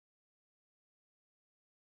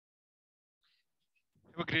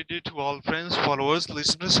Have a great day to all friends, followers,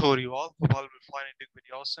 listeners. How are you all? Hope all will find it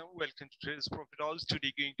very awesome. Welcome to today's Profit Alls.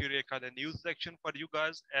 Today going to record the news section for you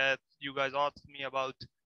guys. As you guys asked me about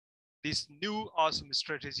this new awesome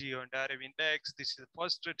strategy on the Arab Index. This is the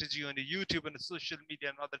first strategy on the YouTube and the social media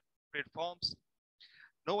and other platforms.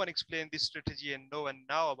 No one explained this strategy and no one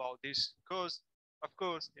know about this because, of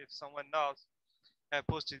course, if someone knows, I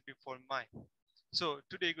posted before mine. So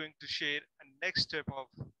today going to share a next step of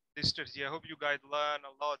this strategy. I hope you guys learn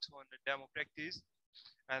a lot on the demo practice,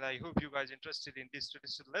 and I hope you guys interested in this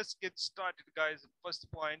strategy. So let's get started, guys. First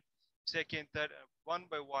point, second, third, one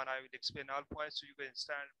by one. I will explain all points so you can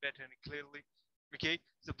understand better and clearly. Okay.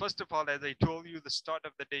 So first of all, as I told you, the start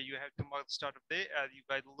of the day, you have to mark the start of the day. As you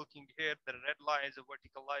guys are looking here, the red lines, the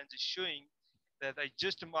vertical lines is showing that I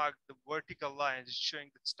just marked the vertical lines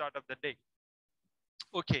showing the start of the day.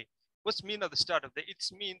 Okay, what's mean of the start of the day?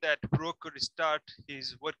 It's mean that broker start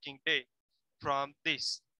his working day from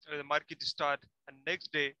this. The market start the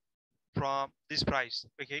next day from this price.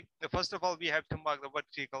 Okay, first of all, we have to mark the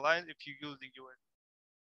vertical line if you're using your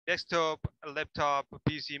desktop, laptop,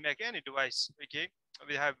 PC, Mac, any device. Okay,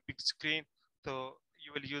 we have a big screen, so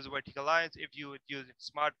you will use vertical lines. If you would use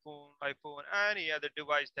smartphone, iPhone, any other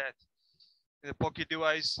device that the pocket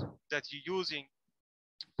device that you're using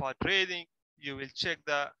for trading, you will check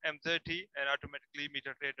the M30 and automatically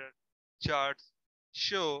MetaTrader charts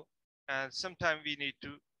show. And sometime we need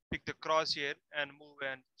to pick the crosshair and move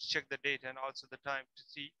and check the date and also the time to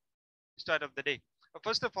see start of the day. But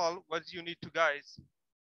first of all, what you need to guys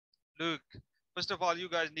look, first of all, you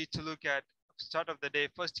guys need to look at start of the day,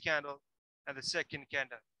 first candle and the second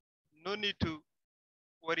candle. No need to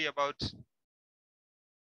worry about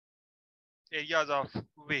areas of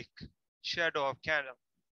wick, shadow of candle.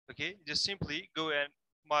 Okay, just simply go and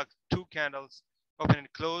mark two candles, open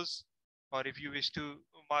and close, or if you wish to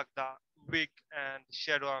mark the wick and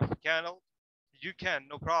shadow of candle, you can,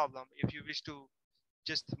 no problem. If you wish to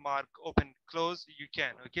just mark open close, you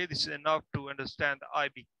can. Okay, this is enough to understand the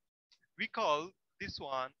IB. We call this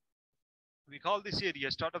one, we call this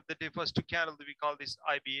area start of the day, first two candles, we call this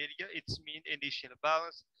IB area. It's mean initial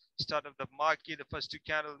balance. Start of the market, the first two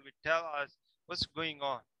candles will tell us what's going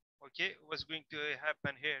on. Okay, what's going to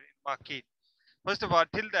happen here in market. First of all,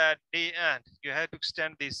 till that day end, you have to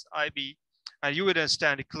extend this IB and you will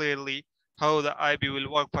understand clearly how the IB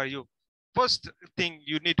will work for you. First thing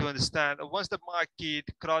you need to understand, once the market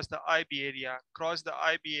cross the IB area,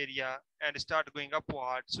 and start going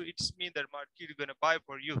upward, so it's mean that market is going to buy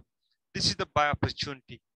for you. This is the buy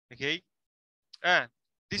opportunity, okay? And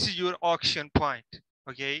this is your auction point,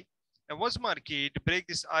 okay? And once market break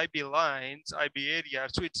this IB lines, IB area,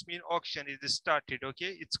 so it's mean auction is started,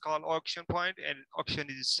 okay? It's called auction point and auction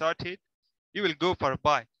is started. You will go for a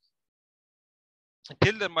buy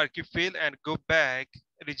until the market fail and go back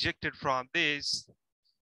rejected from this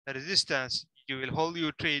resistance. You will hold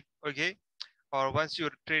your trade, okay? Or once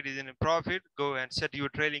your trade is in a profit, go and set your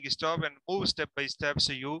trailing stop and move step by step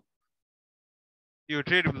so your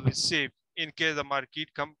trade will be safe in case the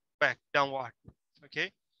market come back downward.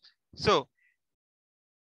 Okay, so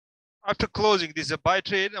after closing, this is a buy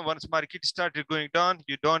trade, and once market started going down,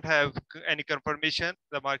 you don't have any confirmation,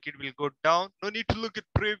 the market will go down. No need to look at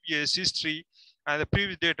previous history and the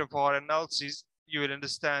previous data for analysis. You will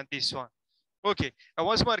understand this one. Okay, and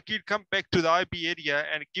once market come back to the IB area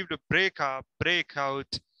and give the breakout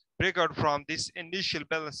from this initial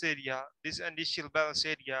balance area,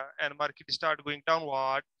 and market start going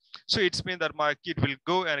downward. So it's mean that market will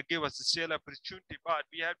go and give us a sale opportunity, but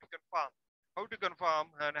we have to confirm. How to confirm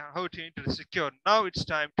and how to enter secure. Now it's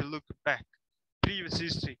time to look back, previous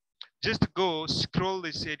history. Just go scroll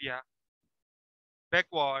this area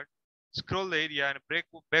backward, scroll the area and break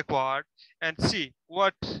backward and see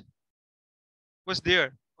what was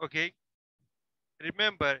there. Okay,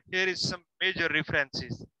 remember here is some major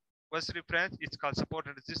references. What's reference? It's called support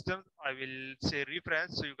and resistance. I will say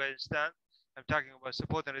reference so you guys understand I'm talking about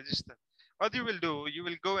support and resistance. What you will do, you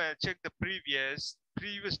will go and check the previous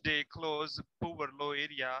day close poor low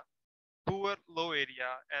area,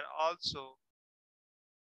 and also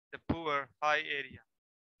the poor high area.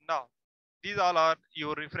 Now these all are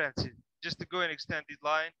your references. Just to go and extend this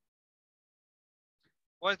line.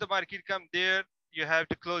 Once the market come there, you have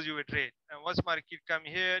to close your trade. And once market come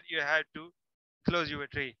here, you have to close your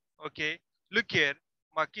trade. Okay, look here,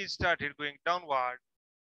 market started going downward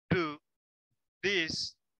to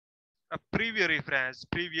this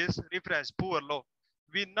previous reference poor low.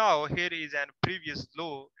 We know here is an previous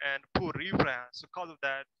low and poor reference. So because of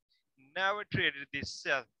that, never traded this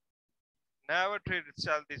sell. Never traded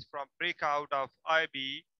sell this from breakout of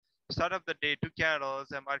IB. Start of the day, two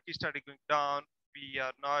candles, and market started going down. we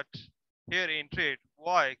are not here in trade.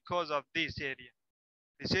 Why? Because of this area.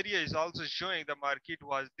 This area is also showing the market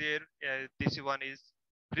was there. This one is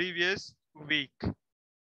previous week.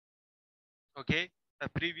 Okay, the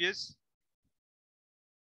previous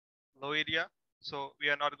low area. So we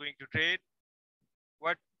are not going to trade.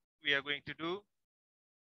 What we are going to do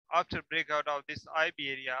after breakout of this IB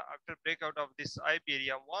area,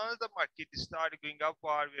 once the market start going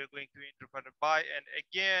upward, we are going to enter for a buy, and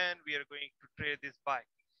again we are going to trade this buy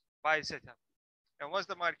setup. And once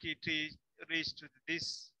the market reached to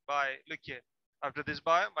this buy, look here, after this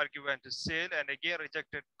buy, market went to sell and again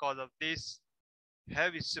rejected because of this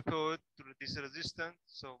heavy support through this resistance.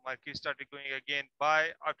 So market started going again buy.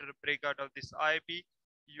 After the breakout of this IB,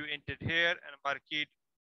 you entered here and market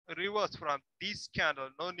reverse from this candle.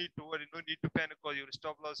 No need to worry, no need to panic, because your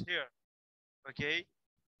stop loss here. Okay,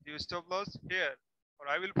 your stop loss here, or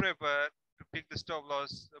I will prefer to pick the stop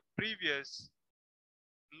loss the previous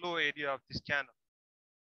low area of this candle.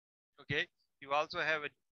 Okay, you also have a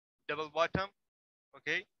double bottom.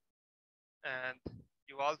 Okay, and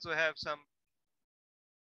you also have some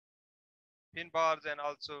pin bars and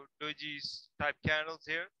also dojis type candles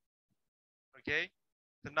here. Okay,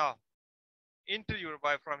 so now into your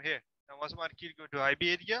buy from here. Now once market go to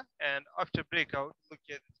IB area and after breakout, look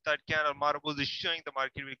at that candle marbles is showing the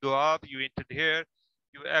market will go up. You entered here,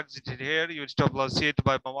 you exited here, you stop loss hit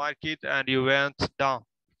by the market and you went down.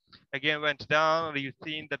 Again went down, you've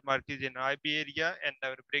seen that market is in IB area and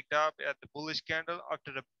now break up at the bullish candle.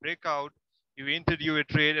 After the breakout, you entered your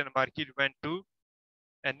trade and market went to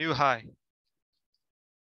a new high.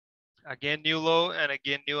 Again new low and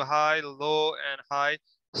again new high, low and high.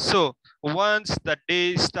 So once the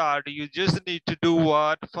day start, you just need to do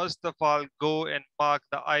what? First of all, go and mark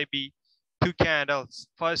the IB two candles,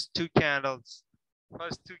 first two candles. Mark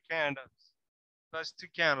the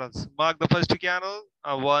first two candles.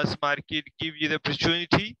 Once market give you the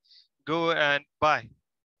opportunity, go and buy.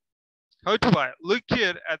 How to buy? Look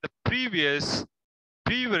here at the previous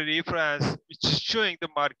reference, which is showing the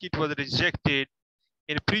market was rejected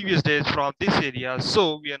in previous days from this area.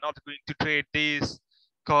 So we are not going to trade this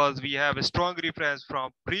because we have a strong reference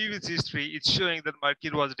from previous history. It's showing that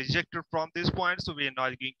market was rejected from this point. So we are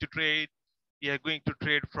not going to trade. We are going to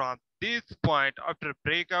trade from this point after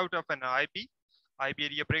breakout of an IB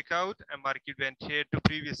area breakout, and market went here to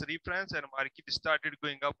previous reference and market started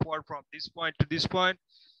going upward from this point to this point.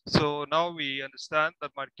 So now we understand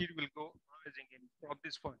that market will go rising in from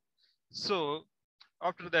this point. So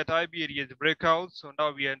after that IB area is breakout, so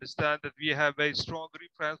now we understand that we have a strong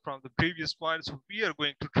reference from the previous point. So we are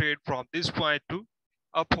going to trade from this point to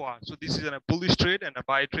upward. So this is a bullish trade and a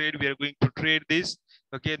buy trade. We are going to trade this.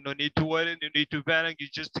 Okay, no need to worry, no need to panic. You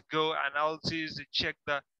just go analysis, check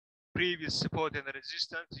the previous support and the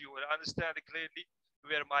resistance. You will understand clearly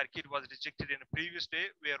where market was rejected in the previous day,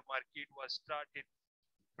 where market was started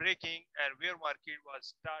breaking, and where market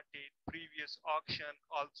was started previous auction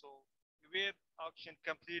also, where auction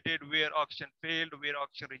completed, where auction failed, where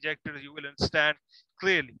auction rejected. You will understand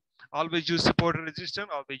clearly. Always use support and resistance,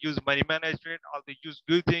 always use money management, always use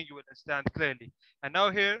good thing. You will understand clearly. And now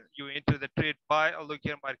here you enter the trade buy, or look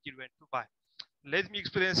here market went to buy. Let me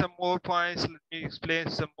explain some more points. Let me explain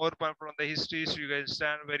some more points from the history so you guys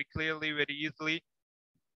understand very clearly, very easily,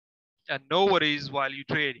 and no worries while you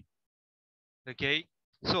trading. Okay,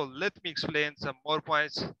 so let me explain some more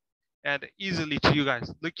points and easily to you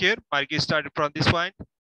guys. Look here, market started from this point.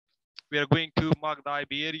 We are going to mark the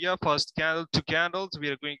IB area, first candle, two candles. We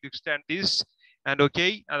are going to extend this, and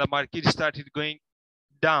okay, and the market started going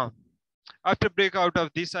down. After breakout of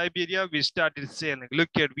this IB area, we started selling. Look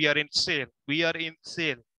here, we are in sale. We are in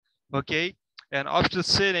sale. Okay, and after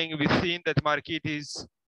selling, we've seen that market is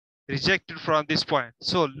rejected from this point.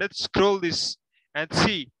 So let's scroll this and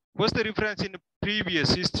see what's the reference in the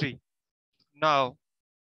previous history. Now,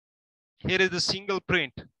 here is the single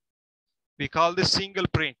print. We call this single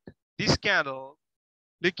print. This candle,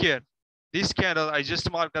 look here. This candle, I just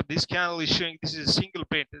marked up. This candle is showing this is a single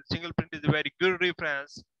print. Single print is a very good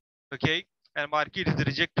reference. Okay, and market is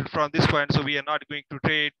rejected from this point. So we are not going to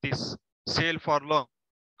trade this sale for long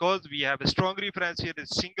because we have a strong reference here. Is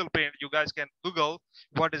single print. You guys can Google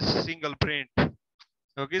what is single print.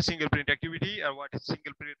 Okay, single print activity and what is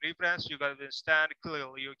single print reference. You guys understand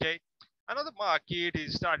clearly. Okay, another market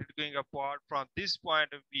is started going upward from this point.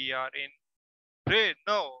 We are in trade.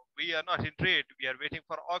 No, we are not in trade. We are waiting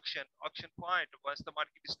for auction point. Once the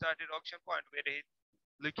market started auction point,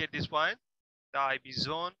 look at this point, the IB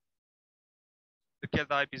zone. Look at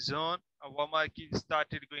the IB zone. Our market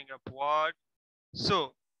started going upward.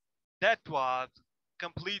 So that was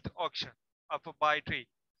complete auction of a buy trade.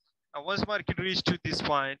 And once market reached to this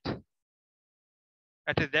point,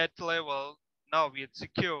 at that level, now we are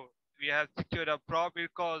secure. We have secured a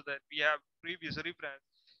profit cause that we have previous reference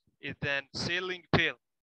is then selling tail.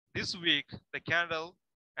 This week, the candle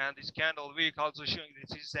and this candle week also showing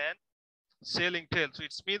this is an selling tail. So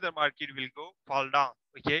it means the market will go fall down.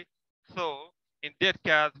 Okay. So in that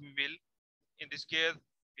case, we will, in this case,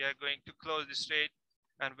 we are going to close this trade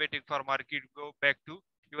and waiting for market to go back to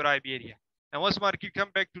your IB area. And once market come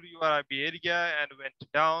back to your IB area and went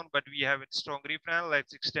down, but we have a strong reference,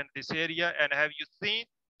 let's extend this area. And have you seen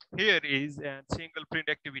here is a single print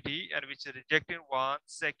activity and which is rejected one,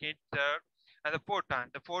 second, third, and the fourth time.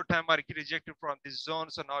 The fourth time market rejected from this zone.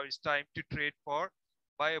 So now it's time to trade for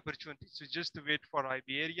buy opportunity. So just wait for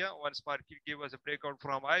IB area. Once market give us a breakout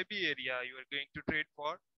from IB area, you are going to trade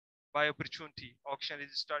for buy opportunity. Auction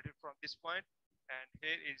is started from this point, and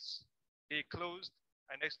here is day closed,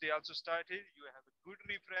 and next day also started. You have a good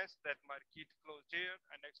reference that market closed here,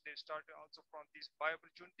 and next day started also from this buy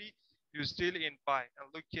opportunity. You still in buy,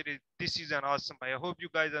 and look here, this is an awesome buy. I hope you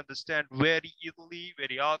guys understand very easily,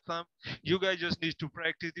 very awesome. You guys just need to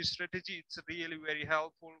practice this strategy. It's really very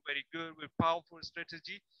helpful, very good, very powerful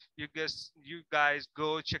strategy. You guys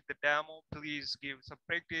go check the demo. Please give some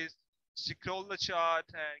practice. Scroll the chart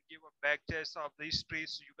and give a back test of the history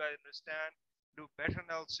so you guys understand. Do better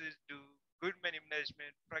analysis, do good money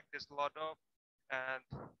management, practice a lot of, and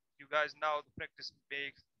you guys know the practice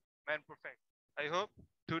makes man perfect. I hope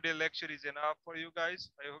today lecture is enough for you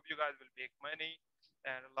guys. I hope you guys will make money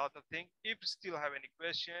and a lot of things. If you still have any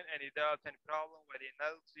question, any doubt, any problem, what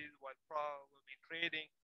analysis, what problem in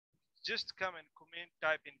trading, just come and comment,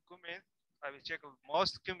 type in comments. I will check out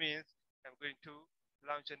most comments. I'm going to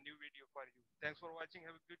launch a new video for you. Thanks for watching.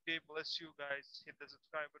 Have a good day. Bless you guys. Hit the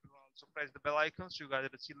subscribe button. Also press the bell icon so you guys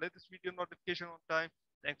receive latest video notification on time.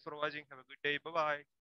 Thanks for watching. Have a good day. Bye bye.